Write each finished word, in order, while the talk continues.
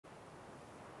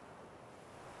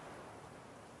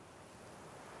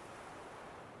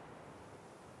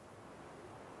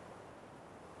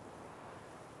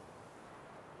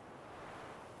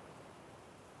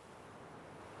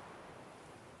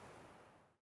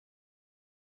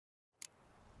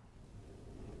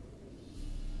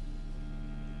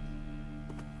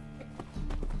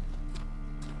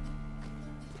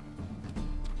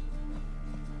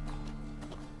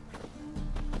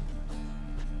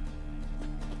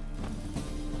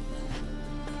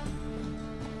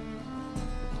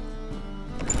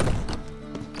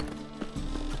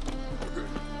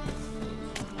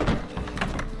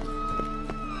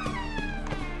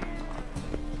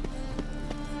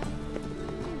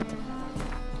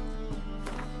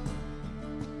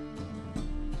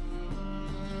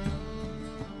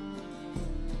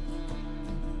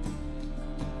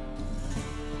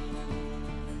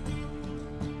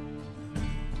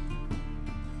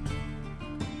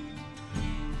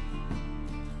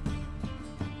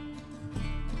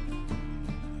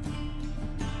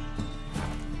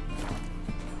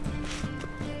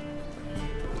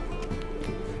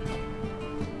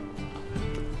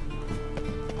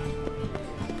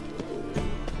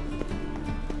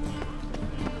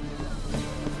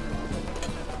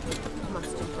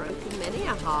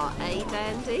heart, eh,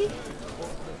 Dandy?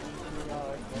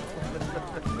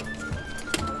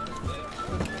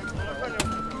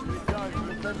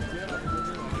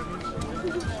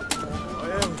 I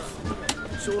am.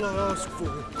 It's all I ask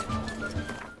for.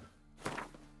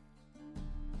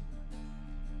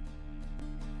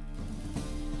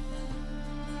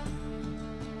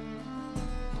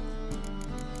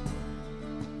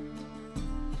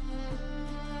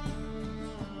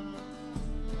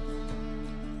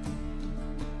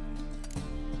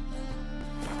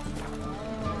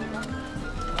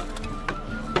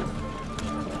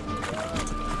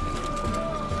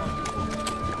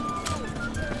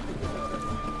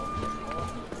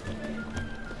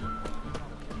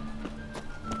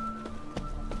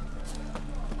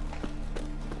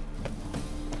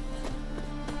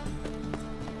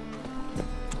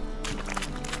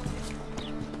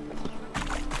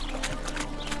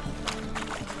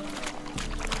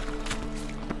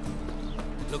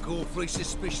 Look awfully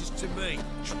suspicious to me,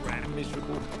 trap.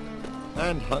 Miserable.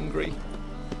 And hungry.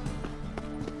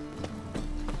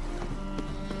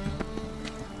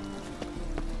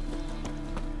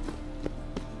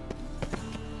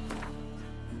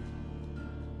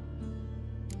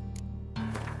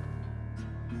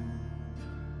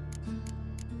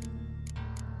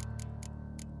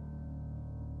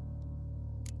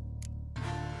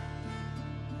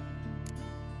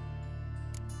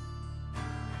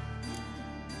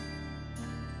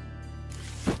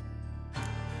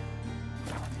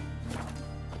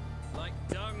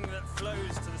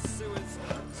 Flows to the sewers,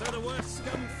 so the worst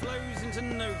scum flows into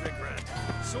Novigrad.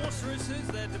 Sorceresses,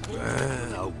 they're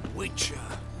debauched. A witcher.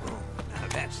 Now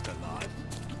that's the life.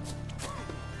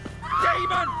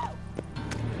 Demon!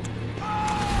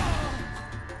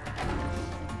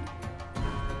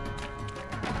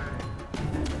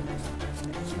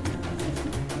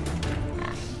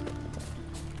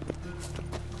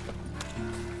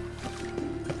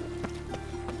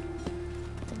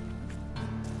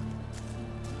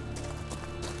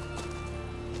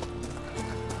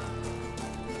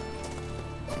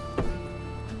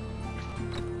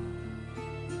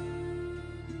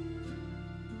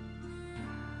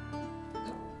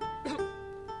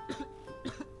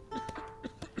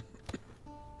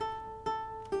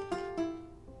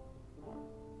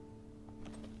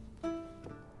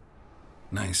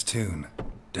 Nice tune.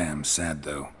 Damn sad,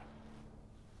 though.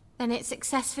 Then it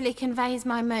successfully conveys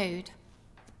my mood.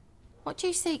 What do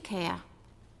you seek here?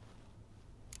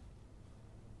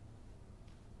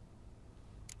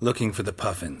 Looking for the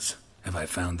Puffins. Have I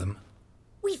found them?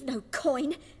 We've no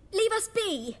coin. Leave us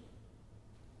be.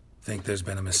 Think there's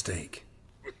been a mistake.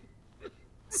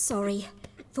 Sorry.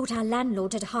 Thought our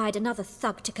landlord had hired another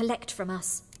thug to collect from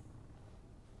us.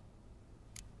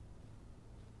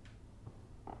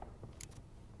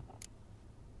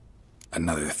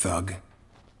 Another thug?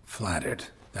 Flattered.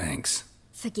 Thanks.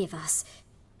 Forgive us.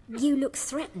 You look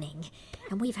threatening,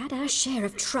 and we've had our share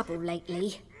of trouble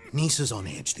lately. Nisa's on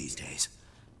edge these days.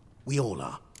 We all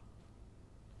are.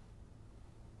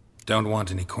 Don't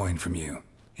want any coin from you.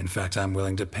 In fact, I'm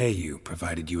willing to pay you,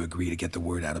 provided you agree to get the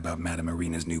word out about Madame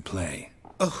Irina's new play.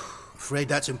 Oh, afraid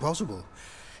that's impossible.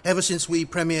 Ever since we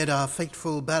premiered our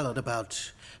fateful ballad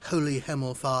about Holy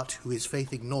Hemelfart, who his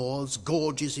faith ignores,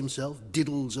 gorges himself,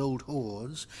 diddles old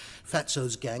whores,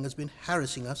 Fatso's gang has been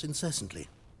harassing us incessantly.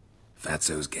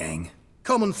 Fatso's gang?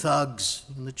 Common thugs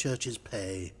in the church's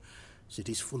pay.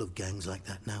 City's full of gangs like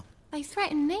that now. They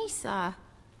threatened Nisa.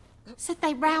 Said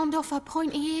they'd round off her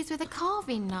pointy ears with a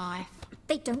carving knife.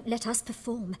 They don't let us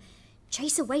perform.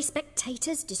 Chase away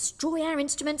spectators, destroy our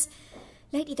instruments.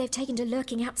 Lately they've taken to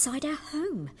lurking outside our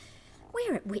home.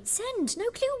 We're at wit's end, no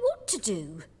clue what to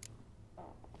do.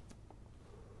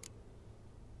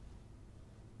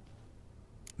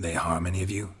 They harm any of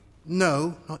you?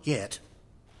 No, not yet.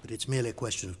 But it's merely a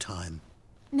question of time.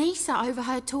 Nisa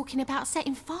overheard talking about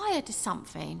setting fire to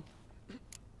something.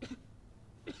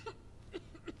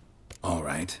 All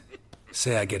right.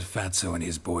 Say I get Fatso and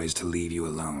his boys to leave you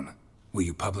alone. Will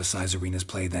you publicize Irina's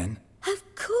play then? Of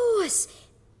course.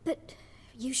 But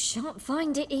you shan't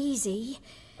find it easy.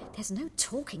 There's no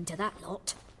talking to that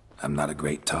lot. I'm not a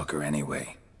great talker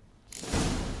anyway.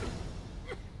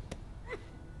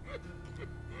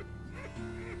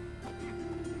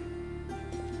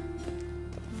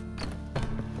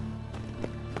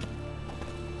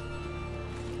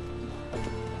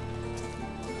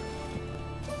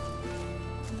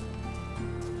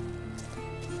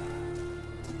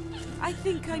 I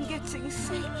think I'm getting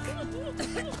sick.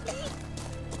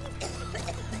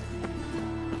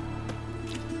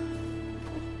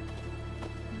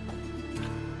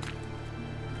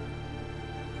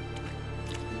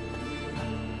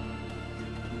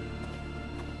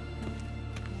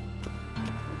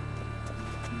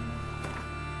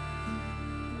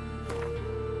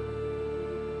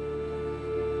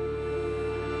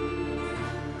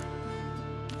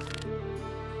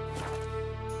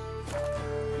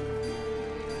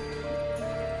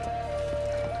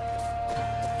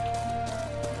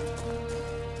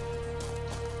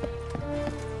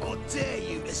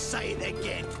 say it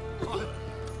again.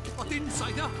 I didn't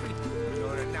say nothing.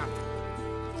 You're enough.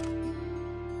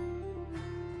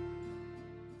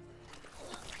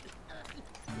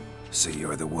 So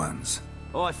you're the ones.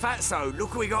 Oi, Fatso,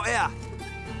 look what we got here.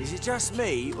 Is it just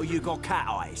me, or you got cat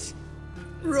eyes?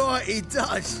 Right, he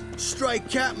does. Stray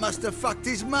cat must have fucked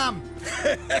his mum.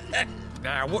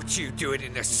 Now, what you doing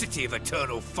in the city of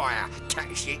eternal fire,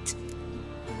 cat shit?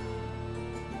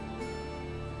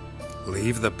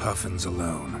 Leave the puffins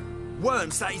alone.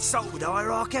 Worms that insulted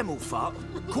Hierarch Emelfart,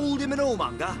 called him an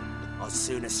whoremonger. I'd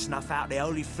sooner snuff out the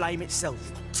holy flame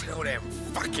itself. Tell them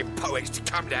fucking poets to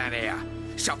come down here.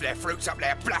 Shove their fruits up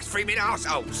their blaspheming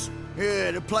arseholes.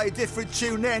 Yeah, to play a different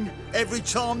tune then, every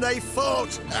time they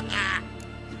fought.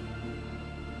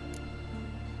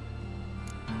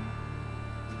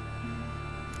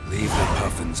 Leave the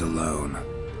puffins alone.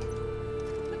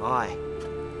 Aye,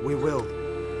 we will.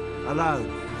 Alone.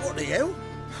 What the hell?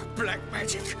 Black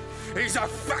magic. He's a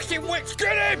fucking witch.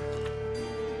 Get him!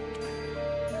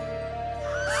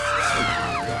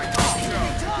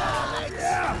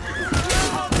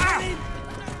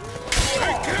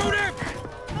 They killed him!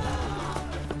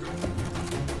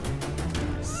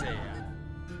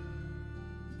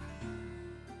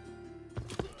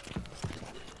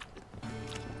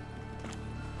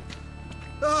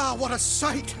 Ah, what a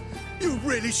sight! You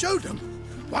really showed them.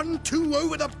 1-2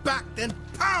 over the back, then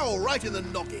pow, right in the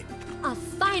noggin. I'll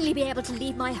finally be able to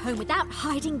leave my home without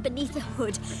hiding beneath the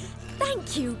hood.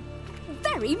 Thank you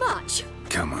very much.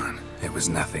 Come on, it was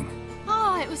nothing.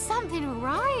 Oh, it was something, all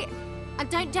right. I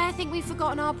don't dare think we've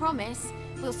forgotten our promise.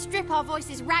 We'll strip our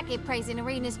voices ragged praising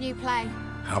Irina's new play.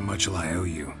 How much will I owe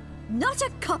you? Not a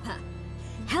copper.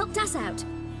 Helped us out.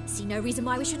 See no reason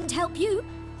why we shouldn't help you.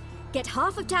 Get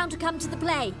half of town to come to the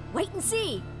play. Wait and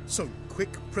see. Some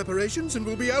quick preparations and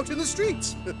we'll be out in the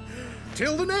streets.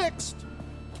 Till the next.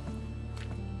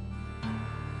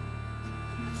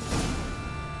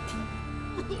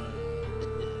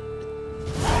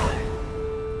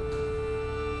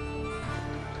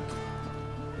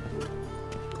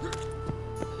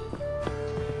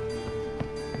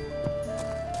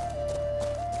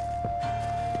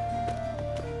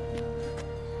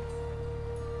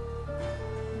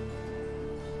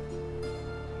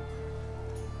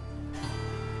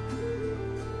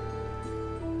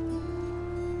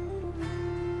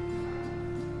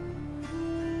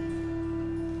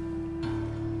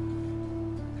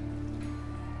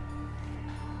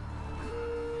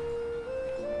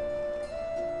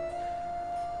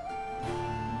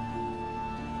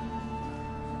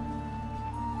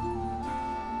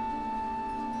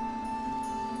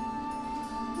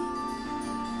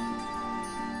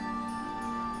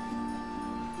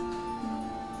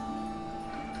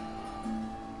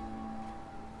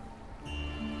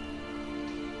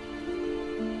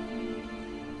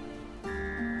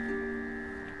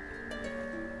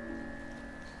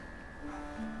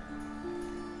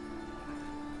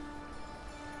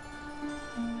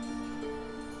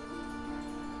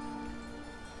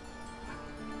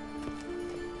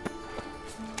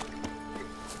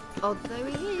 Odd though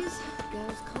he is,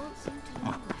 girls can't seem to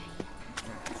look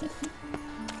away.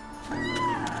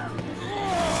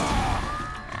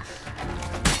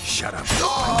 Shut up.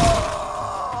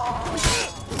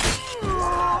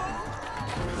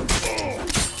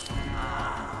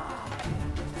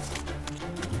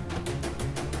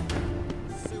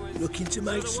 Looking to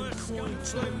make some coin.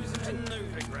 Flows into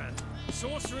Novigrad.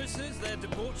 Sorceresses, their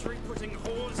debauchery putting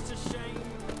whores to shame.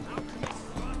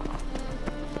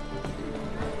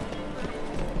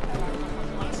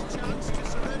 Last chance to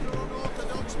surrender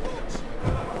unorthodox books.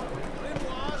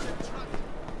 Grimoires and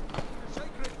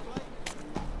sacred flame.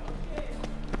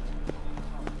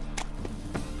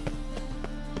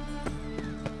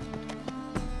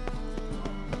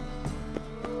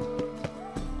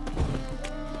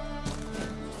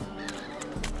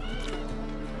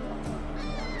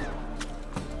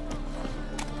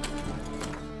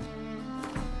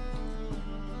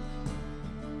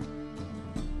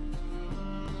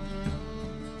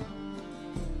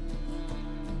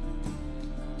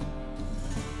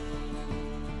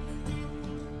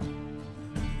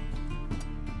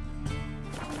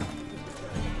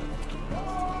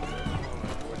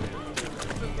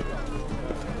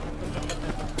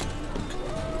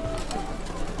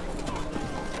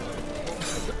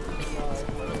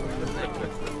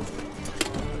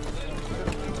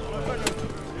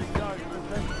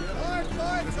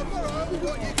 Tomorrow,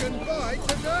 what you can buy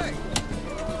today.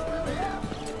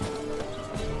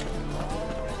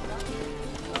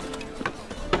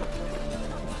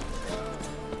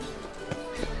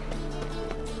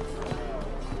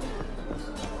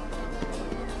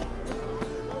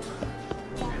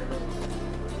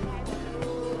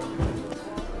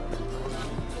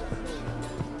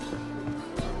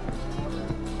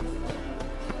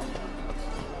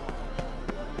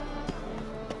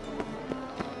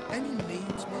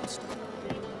 master.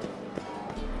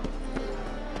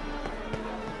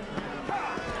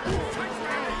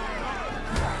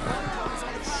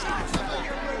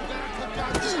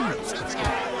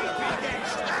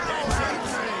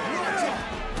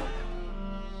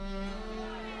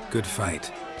 Good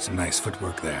fight. Some nice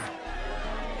footwork there.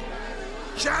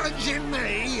 Challenging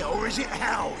me, or is it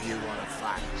hell you want to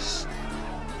face?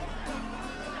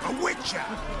 A Witcher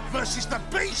versus the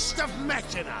Beast of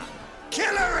Metina.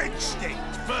 Killer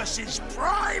instinct versus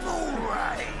primal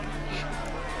rage.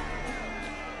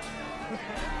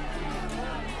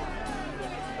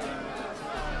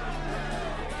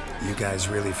 You guys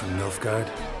really from Nilfgaard?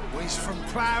 We's from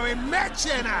ploughing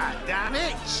Metina, damn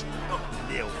it! Not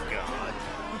Nilfgaard.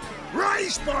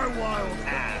 Raised by wild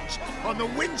hounds on the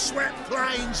windswept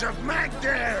plains of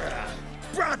Magdera.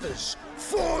 Brothers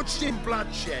forged in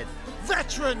bloodshed.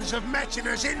 Veterans of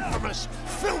Metina's infamous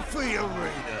filthy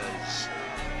arenas.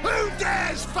 Who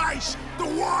dares face the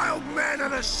wild men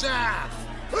of the south?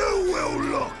 Who will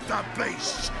look the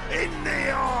beasts in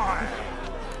the eye?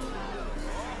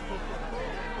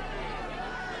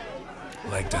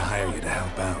 Like to hire you to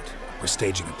help out. We're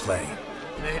staging a play.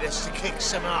 Need us to kick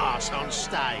some ass on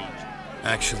stage.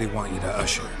 Actually want you to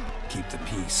usher. Keep the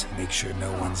peace. Make sure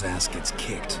no one's ass gets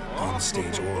kicked, on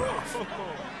stage or off.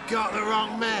 Got the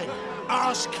wrong men.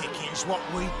 Ass kicking's what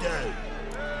we do.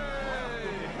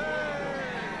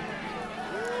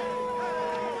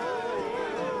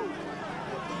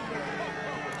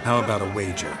 How about a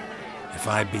wager? If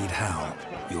I beat Hal,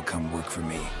 you'll come work for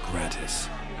me, gratis.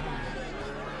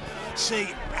 See,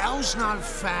 Hal's no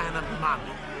fan of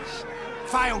mummies.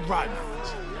 Failed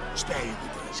romance. Spare you the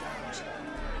details.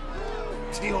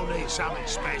 You'll need something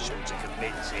special to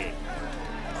convince him.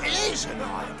 Here's an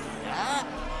idea.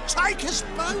 Take us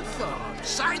both on,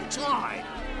 same time.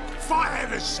 Fight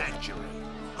of the century.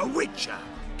 A Witcher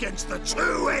against the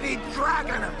two-headed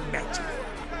dragon of Metina.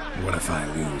 What if I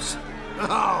lose?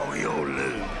 Oh, you'll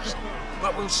lose.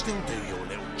 But we'll still do your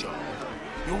little job.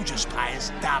 You'll just pay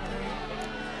us double.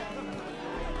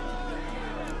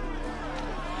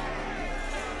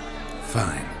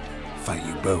 Fine. Fight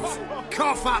you both.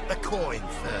 Cough up the coin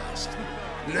first.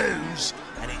 Lose,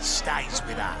 and it stays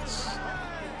with us.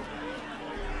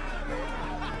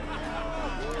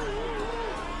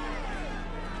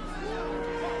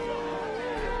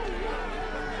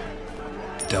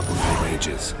 Double your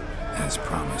wages, as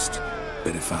promised.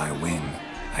 But if I win,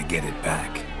 I get it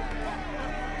back.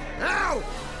 Now,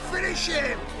 finish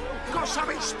him! Got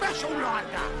something special like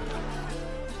that.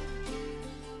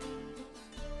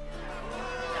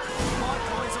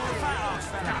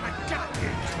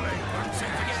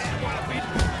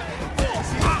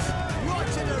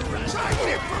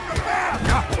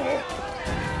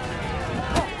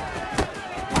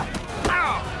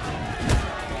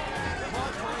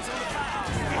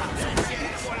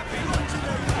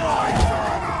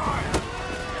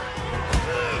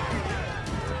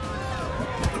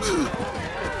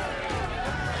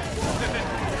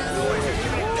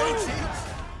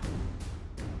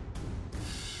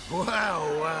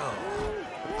 Well.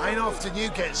 Ain't often you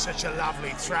get such a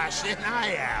lovely thrashing,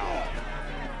 eh, Al?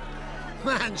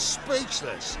 Man's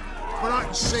speechless, but I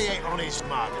can see it on his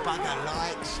mug. Bugger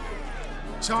likes.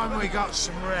 Time we got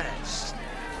some rest.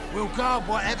 We'll guard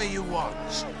whatever you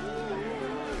want.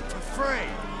 For free,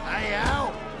 eh,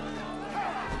 Al?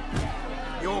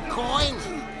 Your coin?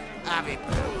 Have it.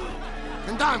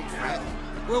 And don't fret.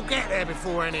 We'll get there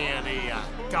before any of the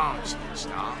dancing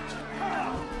starts.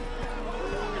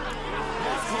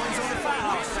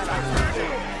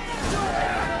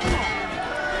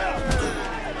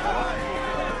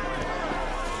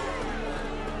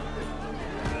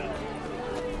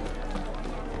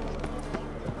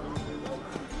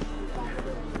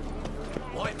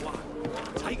 White one.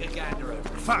 Take a gander over.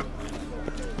 Fuck.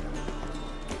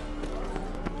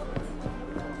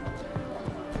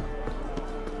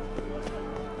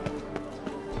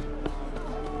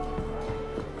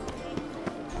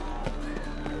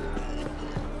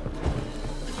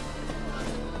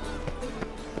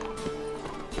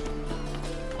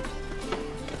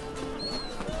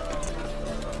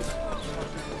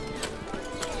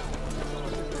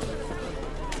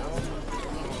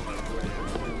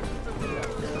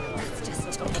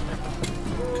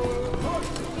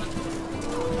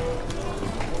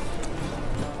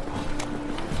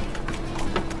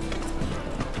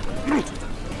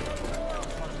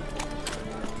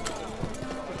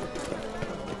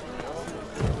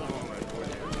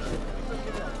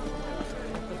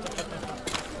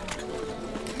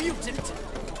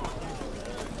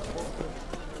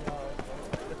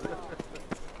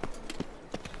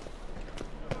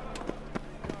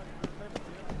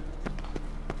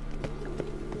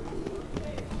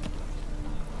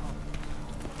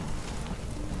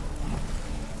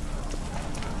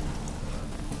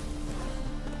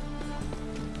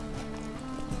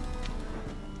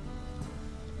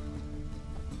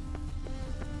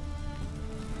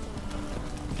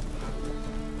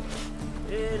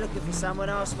 looking for someone,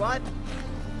 asswipe?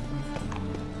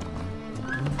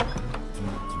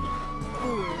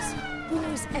 Ghouls.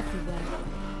 Ghouls everywhere.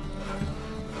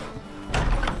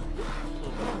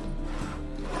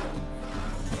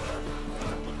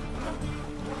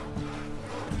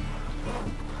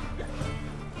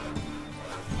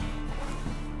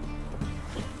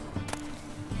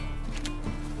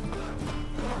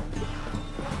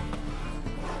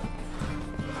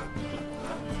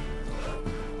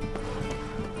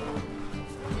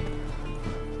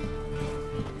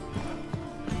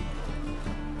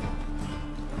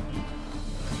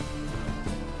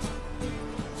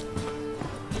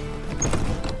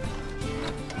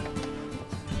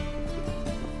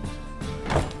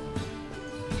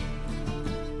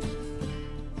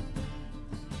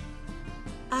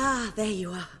 Ah, there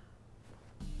you are.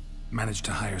 Managed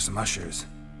to hire some ushers.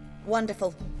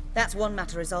 Wonderful. That's one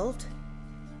matter resolved.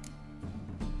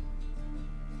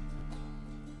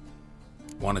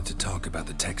 Wanted to talk about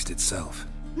the text itself.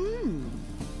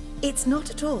 It's not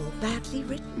at all badly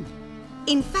written.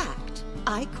 In fact,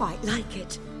 I quite like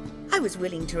it. I was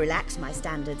willing to relax my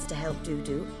standards to help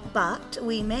Dudu, but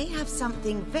we may have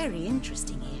something very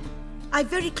interesting here. I've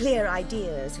very clear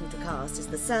ideas who to cast as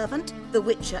the servant, the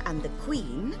Witcher and the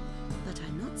Queen, but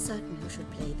I'm not certain who should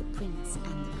play the Prince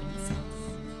and the Princess.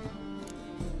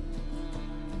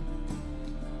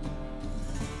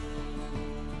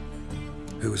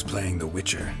 Who's playing the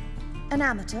Witcher? An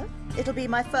amateur. It'll be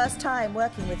my first time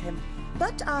working with him,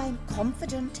 but I'm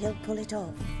confident he'll pull it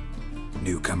off.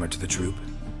 Newcomer to the troupe?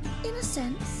 In a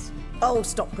sense. Oh,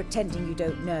 stop pretending you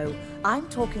don't know. I'm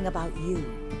talking about you.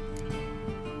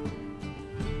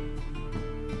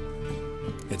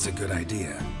 It's a good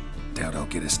idea. Doubt I'll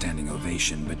get a standing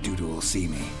ovation, but Dudu will see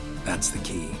me. That's the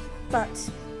key. But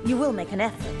you will make an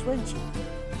effort, won't you?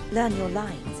 Learn your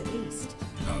lines, at least.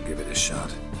 I'll give it a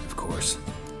shot, of course.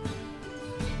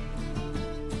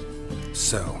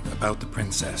 So, about the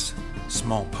princess.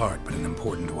 Small part, but an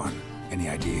important one. Any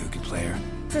idea who could play her?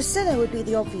 Priscilla would be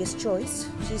the obvious choice.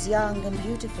 She's young and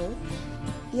beautiful.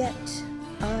 Yet,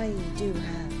 I do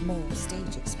have more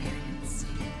stage experience.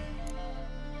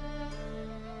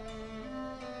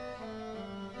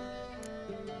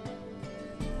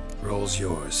 Role's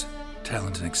yours.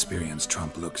 Talent and experience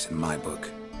trump looks in my book.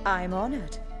 I'm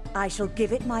honored. I shall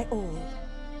give it my all.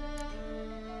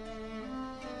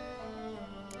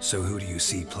 So who do you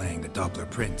see playing the Doppler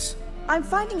Prince? I'm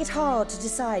finding it hard to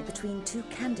decide between two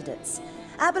candidates.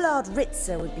 Abelard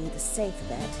Ritzer would be the safer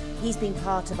bet. He's been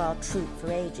part of our troupe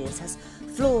for ages, has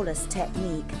flawless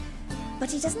technique,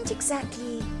 but he doesn't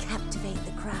exactly captivate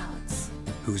the crowds.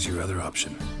 Who's your other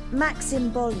option?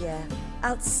 Maxim Bollier,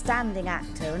 outstanding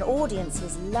actor, and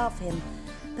audiences love him.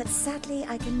 But sadly,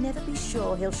 I can never be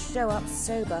sure he'll show up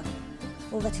sober,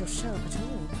 or that he'll show up at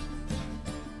all.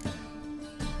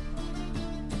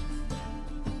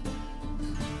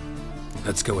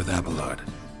 Let's go with Abelard.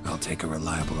 I'll take a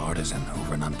reliable artisan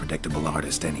over an unpredictable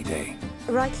artist any day.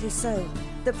 Rightly so.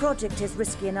 The project is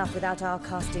risky enough without our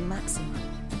casting Maxim.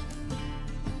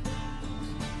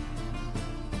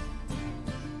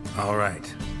 All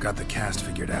right. Got the cast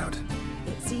figured out.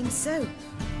 It seems so.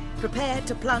 Prepared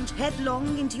to plunge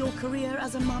headlong into your career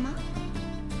as a mama?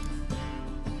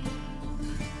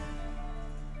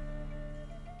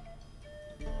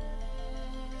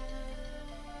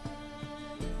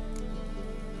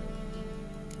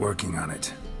 Working on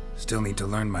it. Still need to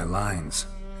learn my lines.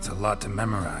 It's a lot to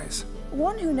memorize.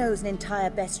 One who knows an entire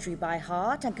bestiary by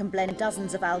heart and can blend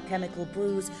dozens of alchemical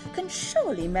brews can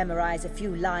surely memorize a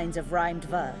few lines of rhymed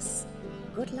verse.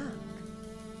 Good luck.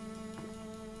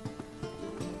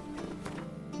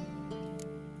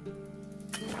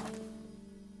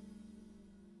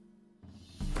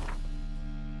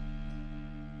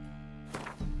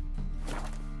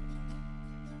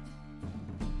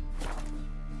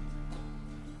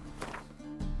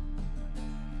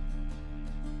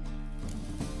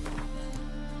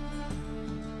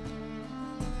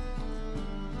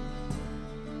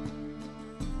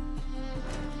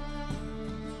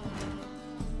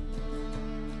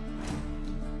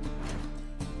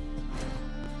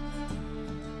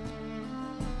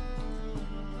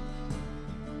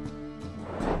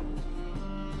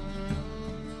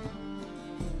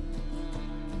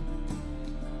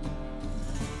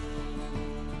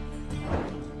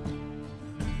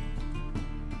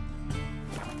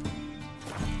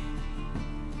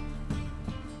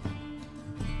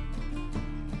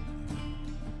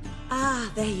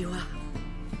 Ah, there you are.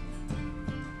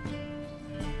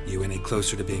 You any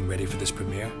closer to being ready for this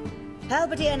premiere?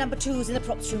 Halberdier number 2's in the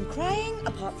props room crying.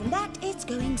 Apart from that, it's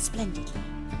going splendidly.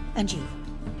 And you?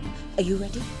 Are you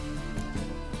ready?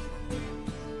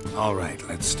 All right,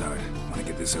 let's start. I want to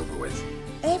get this over with.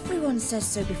 Everyone says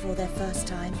so before their first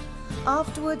time.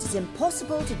 Afterwards, it's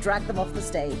impossible to drag them off the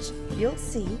stage. You'll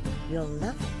see. You'll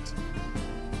love it.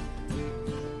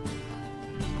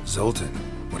 Zoltan,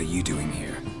 what are you doing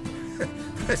here?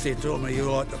 Prissy told me you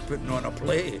liked to putting on a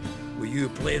play. Were you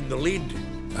playing the lead?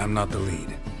 I'm not the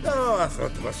lead. Oh, I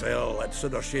thought to myself, I'd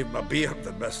sooner shave my beard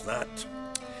than miss that.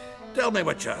 Tell me,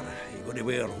 Witcher, are you going to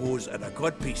wear hose and a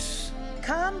codpiece?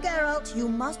 Calm, Geralt. You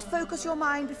must focus your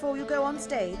mind before you go on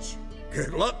stage.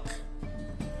 Good luck.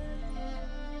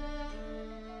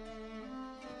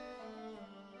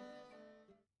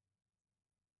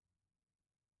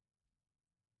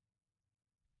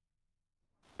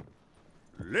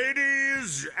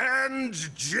 Ladies and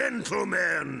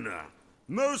gentlemen,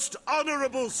 most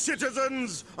honorable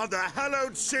citizens of the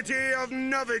hallowed city of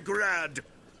Novigrad,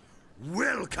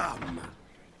 welcome.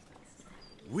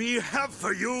 We have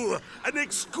for you an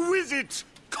exquisite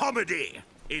comedy.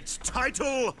 Its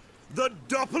title, The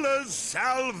Doppler's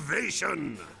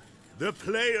Salvation. The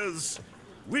players,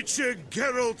 Witcher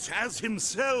Geralt as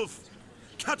himself,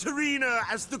 Katarina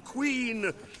as the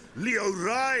Queen, Leo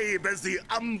Raib as the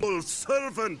humble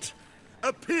servant,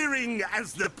 appearing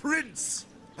as the Prince,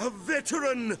 a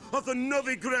veteran of the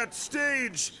Novigrad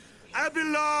stage,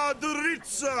 Abelard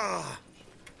Ritza.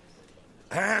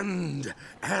 And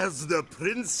as the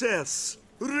Princess,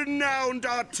 renowned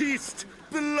artiste,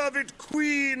 beloved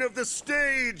Queen of the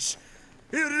stage,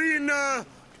 Irina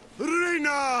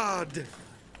Reynard.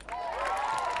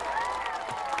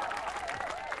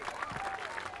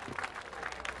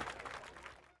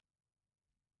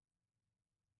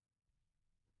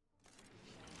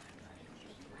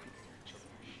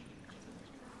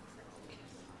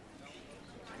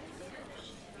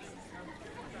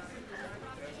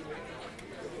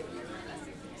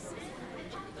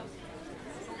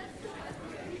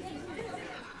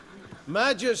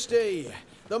 Majesty,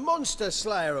 the Monster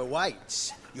Slayer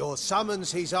awaits. Your summons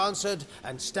he's answered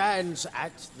and stands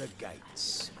at the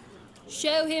gates.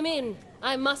 Show him in.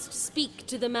 I must speak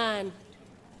to the man.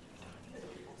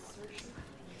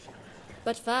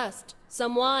 But first,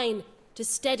 some wine to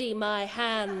steady my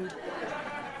hand.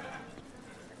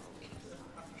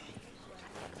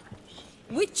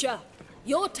 Witcher,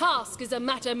 your task is a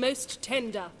matter most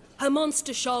tender. A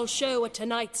monster shall show at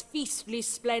tonight's feastly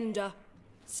splendor.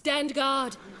 Stand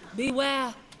guard,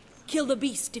 beware, kill the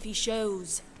beast if he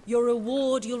shows. Your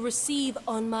reward you'll receive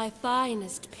on my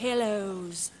finest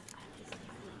pillows.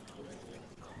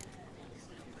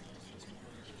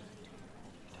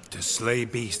 To slay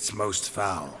beasts most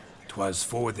foul, 'twas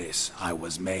for this I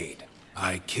was made.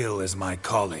 I kill as my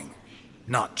calling,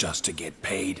 not just to get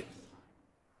paid.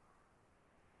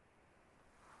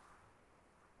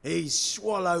 He's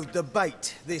swallowed the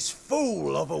bait, this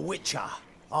fool of a Witcher.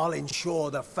 I'll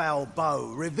ensure the foul bow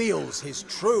reveals his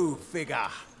true figure.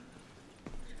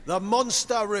 The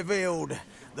monster revealed,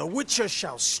 the Witcher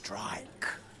shall strike.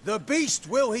 The beast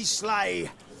will he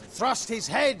slay, thrust his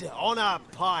head on a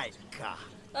pike.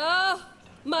 Ah,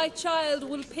 my child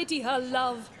will pity her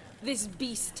love, this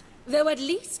beast. Though at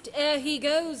least, ere he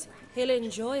goes, he'll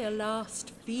enjoy a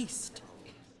last feast.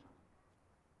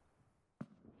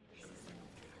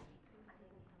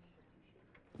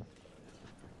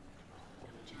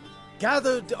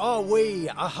 Gathered are we,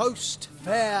 a host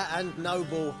fair and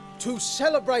noble, to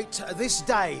celebrate this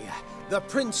day, the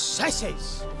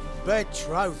princess's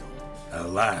betrothal.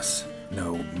 Alas,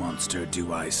 no monster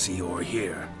do I see or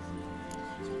hear.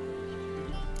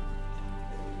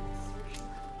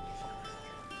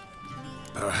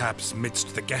 Perhaps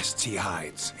midst the guests he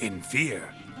hides, in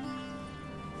fear.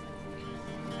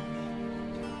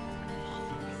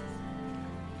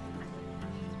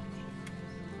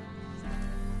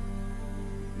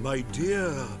 My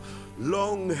dear,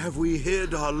 long have we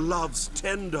hid our love's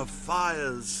tender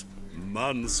fires.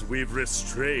 Months we've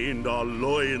restrained our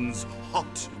loins'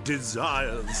 hot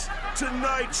desires.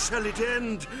 Tonight shall it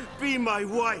end, be my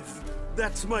wife,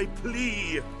 that's my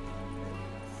plea.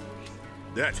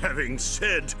 That having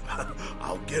said,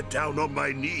 I'll get down on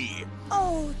my knee.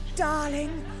 Oh,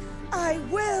 darling, I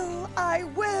will, I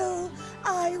will,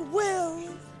 I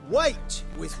will. Wait,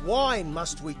 with wine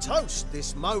must we toast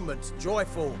this moment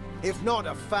joyful. If not,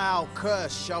 a foul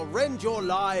curse shall rend your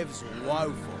lives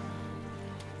woeful.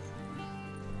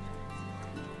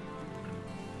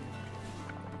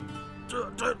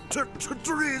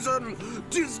 Treason!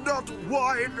 'Tis not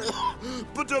wine,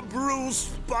 but a brew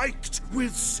spiked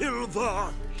with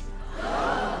silver.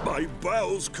 My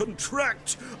bowels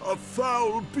contract, a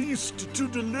foul beast to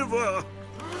deliver.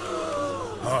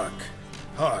 Hark,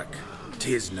 hark.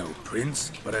 'Tis no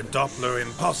prince, but a Doppler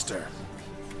impostor.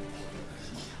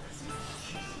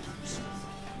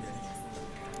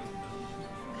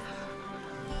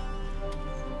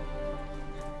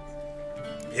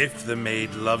 If the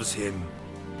maid loves him,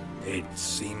 it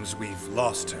seems we've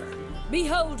lost her.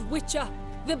 Behold, Witcher,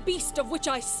 the beast of which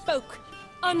I spoke.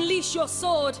 Unleash your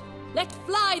sword. Let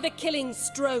fly the killing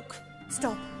stroke.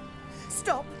 Stop.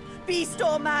 Stop. Beast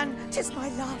or man, 'tis my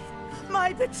love,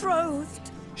 my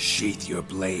betrothed. Sheath your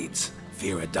blades,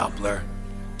 fear a Doppler.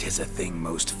 'Tis a thing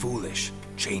most foolish.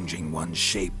 Changing one's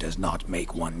shape does not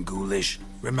make one ghoulish.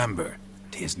 Remember,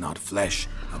 'tis not flesh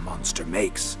a monster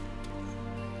makes,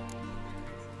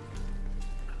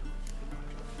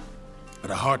 but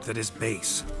a heart that is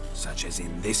base, such as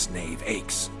in this knave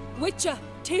aches. Witcher,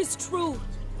 'tis true.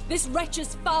 This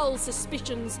wretch's foul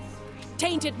suspicions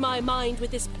tainted my mind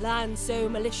with this plan so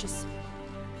malicious.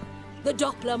 The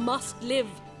Doppler must live.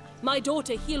 My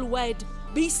daughter he'll wed.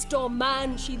 Beast or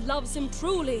man, she loves him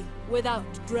truly, without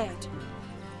dread.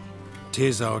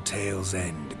 'Tis our tale's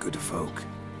end, good folk,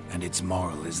 and its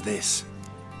moral is this.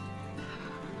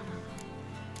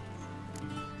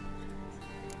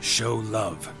 Show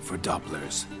love for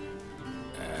Dopplers,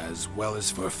 as well as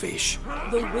for fish.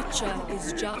 The Witcher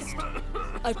is just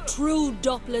a true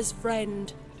Doppler's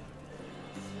friend.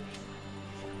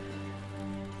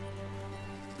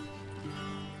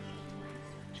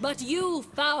 But you,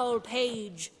 foul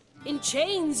page, in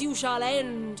chains you shall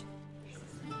end.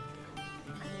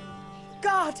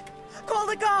 Guard! Call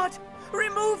the guard!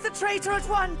 Remove the traitor at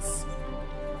once!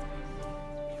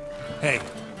 Hey,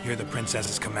 hear the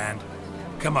princess's command?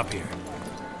 Come up here.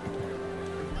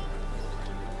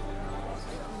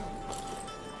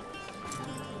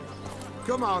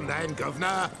 Come on then,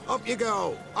 Governor. Up you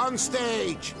go. On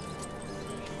stage.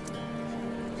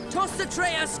 Toss the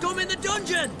traitor scum in the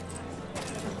dungeon!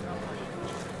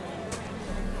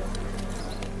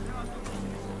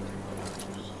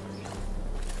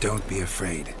 Don't be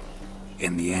afraid.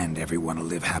 In the end, everyone will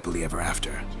live happily ever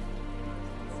after.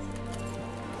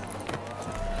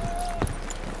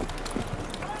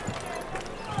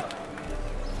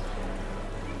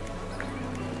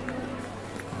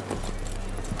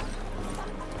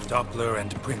 Doppler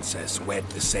and princess wed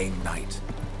the same night.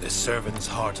 The servant's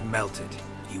heart melted.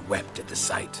 He wept at the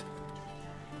sight.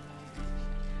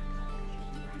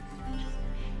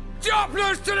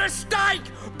 Dopplers to the stake!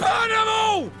 Burn them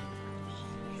all!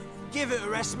 Give it a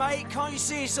rest, mate. Can't you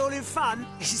see it's all in fun?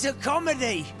 This is a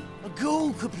comedy. A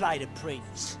ghoul could play the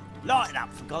prince. Lighten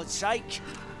up, for God's sake.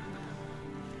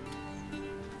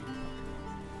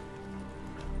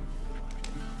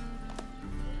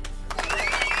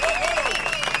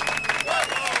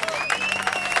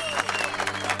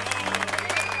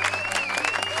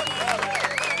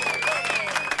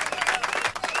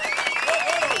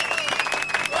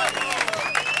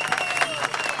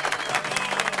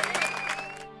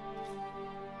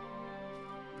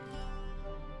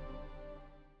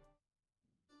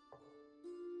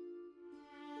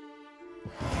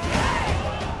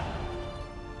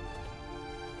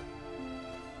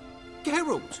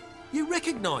 Geralt, you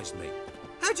recognized me.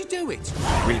 How'd you do it?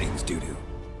 Greetings, Dudu.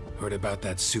 Heard about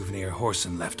that souvenir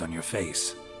Whoreson left on your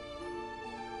face.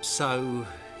 So,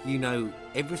 you know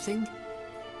everything?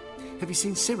 Have you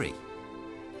seen Ciri?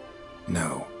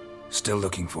 No. Still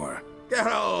looking for her.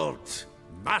 Geralt!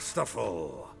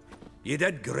 Masterful! You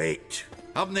did great.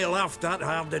 Haven't they laughed that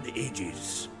hard in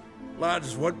ages?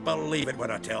 Lads won't believe it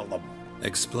when I tell them.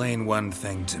 Explain one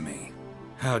thing to me.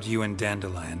 How'd you and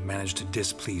Dandelion manage to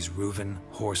displease Reuven,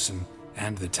 Whoreson,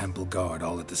 and the Temple Guard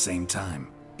all at the same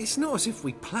time? It's not as if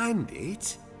we planned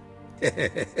it.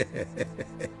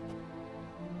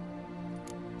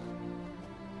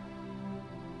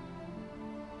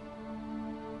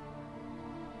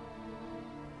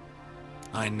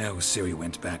 I know Ciri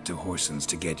went back to Whoreson's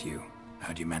to get you.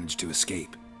 How'd you manage to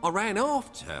escape? I ran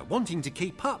after her, wanting to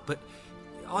keep up, but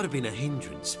I'd have been a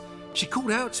hindrance. She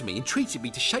called out to me and treated me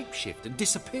to shapeshift and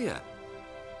disappear.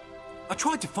 I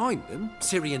tried to find them,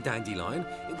 Ciri and Dandelion.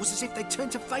 It was as if they'd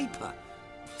turned to vapour.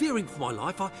 Fearing for my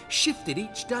life, I shifted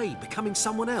each day, becoming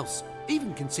someone else.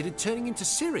 Even considered turning into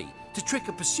Ciri to trick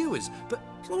her pursuers, but...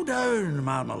 Slow down,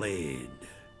 Marmalade.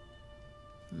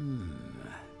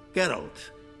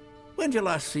 Geralt, when did you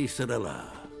last see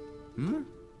Cirilla? Been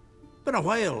a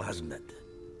while, hasn't it?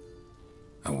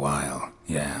 A while,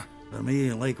 yeah. For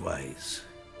me, likewise.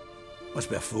 Must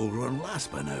be a full-grown lass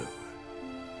by now.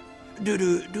 Do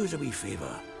us a wee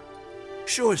favour.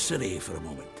 Show us Ciri for a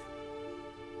moment.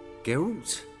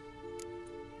 Geralt?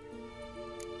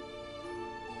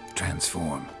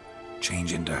 Transform.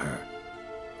 Change into her.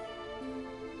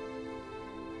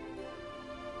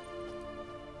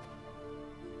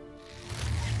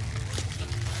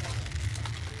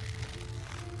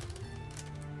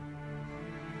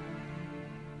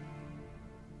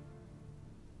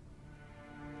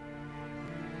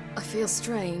 feels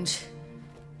strange.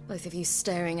 Both of you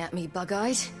staring at me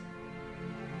bug-eyed.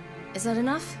 Is that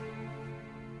enough?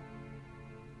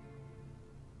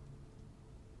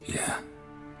 Yeah,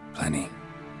 plenty.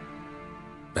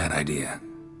 Bad idea.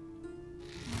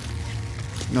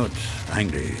 Not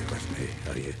angry with me,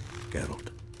 are you, Geralt?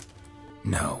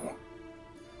 No.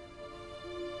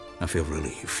 I feel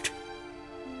relieved.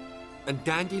 And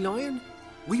Dandelion?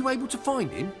 Were you able to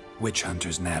find him? Witch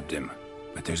hunters nabbed him,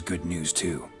 but there's good news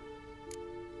too.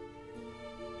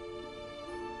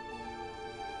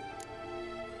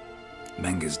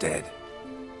 Menga's dead.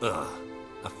 Ugh,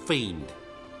 a fiend.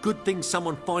 Good thing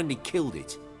someone finally killed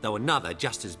it, though another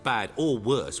just as bad or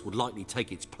worse would likely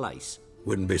take its place.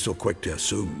 Wouldn't be so quick to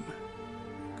assume.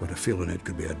 Got a feeling it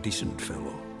could be a decent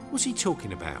fellow. What's he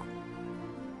talking about?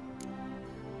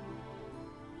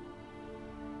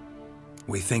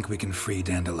 We think we can free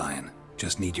Dandelion.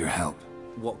 Just need your help.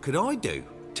 What could I do?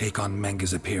 Take on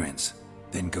Menga's appearance,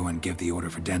 then go and give the order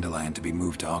for Dandelion to be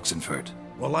moved to Oxenfurt.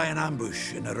 We'll lie in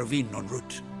ambush in a ravine en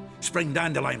route. Spring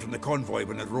Dandelion from the convoy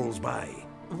when it rolls by.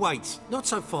 Wait, not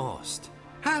so fast.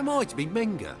 How am I to be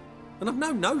Menga? And I've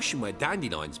no notion where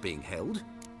Dandelion's being held.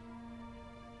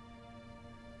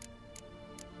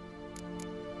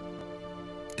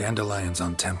 Dandelion's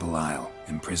on Temple Isle,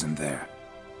 imprisoned there.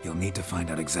 You'll need to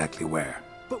find out exactly where.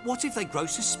 But what if they grow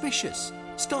suspicious?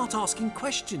 Start asking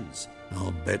questions.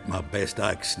 I'll bet my best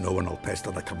axe no one will pester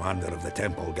the commander of the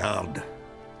Temple Guard.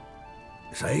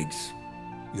 Besides,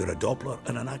 you're a Doppler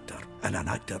and an actor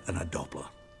and a Doppler.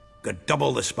 Got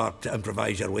double the spark to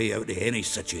improvise your way out of any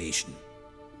situation.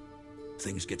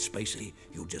 Things get spicy,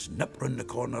 you'll just nip round the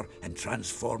corner and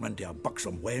transform into a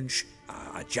buxom wench,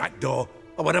 a jackdaw,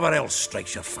 or whatever else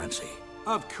strikes your fancy.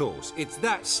 Of course, it's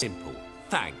that simple.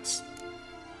 Thanks.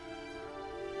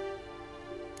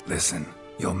 Listen,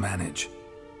 you'll manage.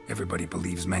 Everybody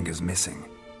believes Menga's missing.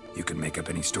 You can make up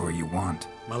any story you want.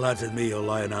 My lads and me will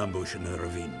lie in ambush in the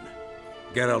ravine.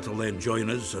 Geralt will then join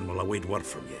us and we'll await word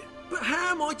from you. But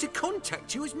how am I to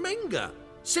contact you as Menga?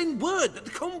 Send word that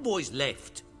the convoy's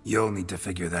left. You'll need to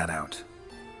figure that out.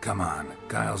 Come on,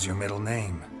 Guile's your middle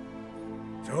name.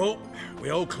 So, we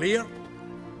all clear?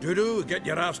 Dudu, get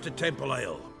your ass to Temple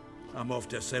Isle. I'm off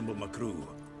to assemble my crew.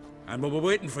 And we'll be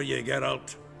waiting for you,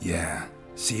 Geralt. Yeah,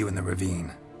 see you in the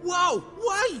ravine. Whoa,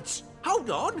 wait! Hold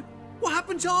on! What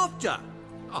happens after?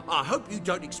 I hope you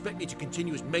don't expect me to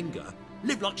continue as Menga,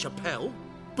 live like Chappelle,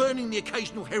 burning the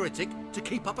occasional heretic to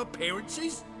keep up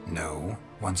appearances? No.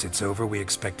 Once it's over, we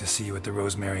expect to see you at the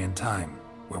Rosemary in Time,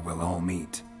 where we'll all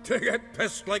meet. To get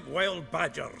pissed like wild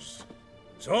badgers.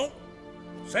 So,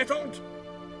 settled?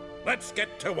 Let's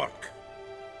get to work.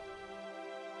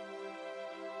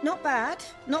 Not bad.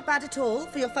 Not bad at all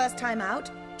for your first time out.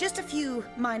 Just a few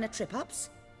minor trip-ups.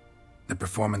 The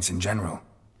performance in general,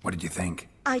 what did you think?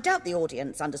 I doubt the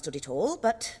audience understood it all,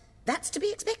 but that's to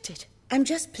be expected. I'm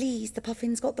just pleased the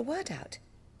Puffins got the word out.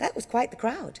 That was quite the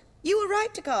crowd. You were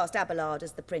right to cast Abelard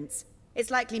as the prince.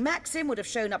 It's likely Maxim would have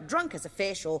shown up drunk as a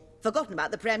fish or forgotten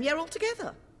about the premiere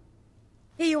altogether.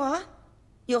 Here you are.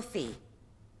 Your fee.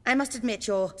 I must admit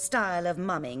your style of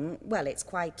mumming, well, it's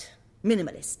quite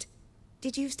minimalist.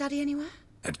 Did you study anywhere?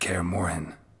 At Kaer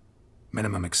Morhen.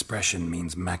 Minimum expression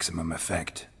means maximum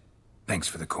effect. Thanks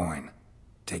for the coin.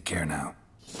 Take care now.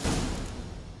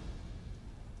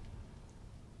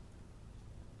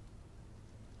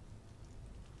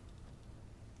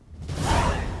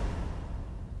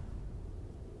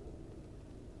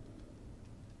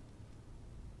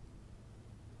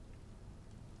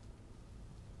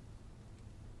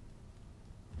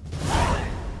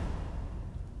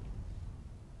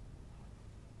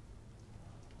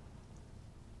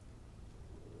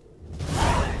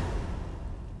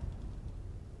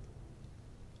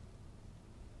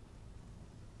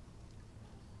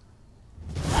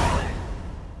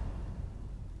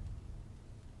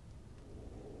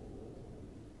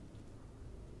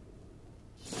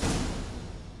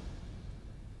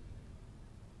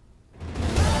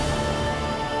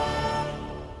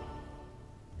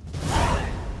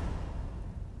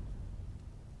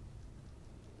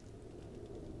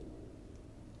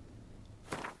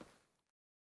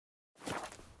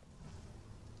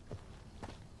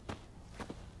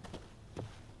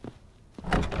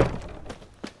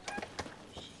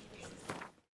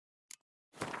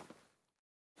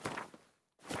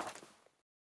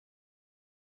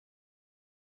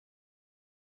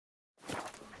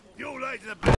 You lads are